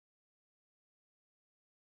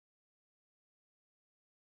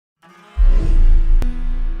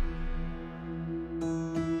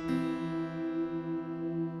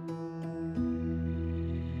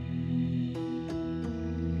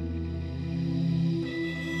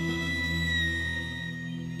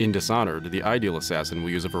In Dishonored, the ideal assassin will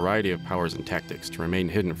use a variety of powers and tactics to remain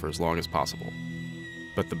hidden for as long as possible.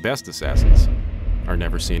 But the best assassins are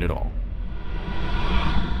never seen at all.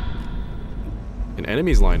 An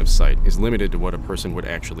enemy's line of sight is limited to what a person would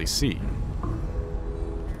actually see.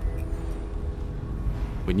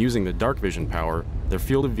 When using the dark vision power, their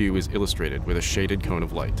field of view is illustrated with a shaded cone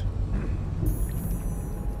of light.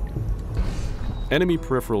 Enemy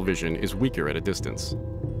peripheral vision is weaker at a distance.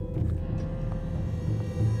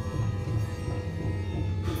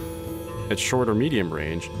 At short or medium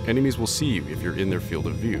range, enemies will see you if you're in their field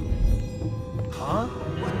of view. Huh?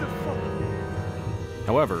 What the fuck?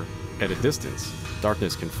 However, at a distance,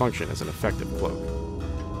 darkness can function as an effective cloak.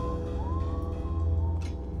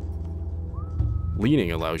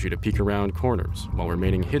 Leaning allows you to peek around corners while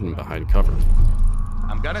remaining hidden behind cover.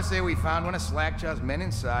 I'm gonna say we found one of Slackjaw's men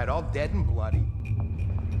inside, all dead and bloody.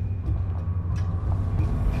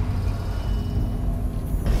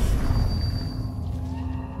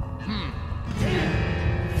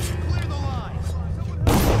 Clear the lines.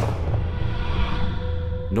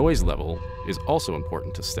 Noise level is also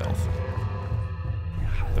important to stealth.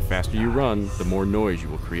 The faster you run, the more noise you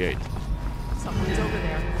will create. Someone's over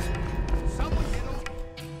there.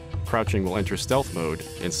 Crouching will enter stealth mode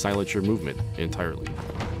and silence your movement entirely.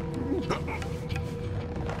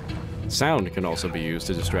 Sound can also be used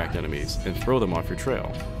to distract enemies and throw them off your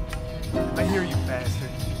trail. I hear you, bastard.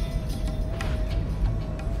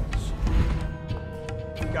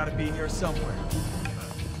 You gotta be here somewhere.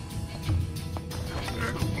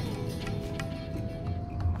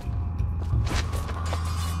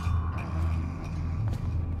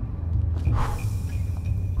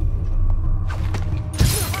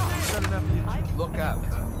 Look out.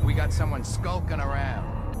 We got someone skulking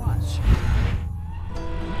around. Watch.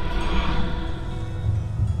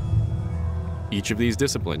 Each of these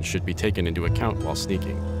disciplines should be taken into account while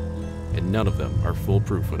sneaking, and none of them are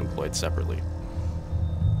foolproof when employed separately.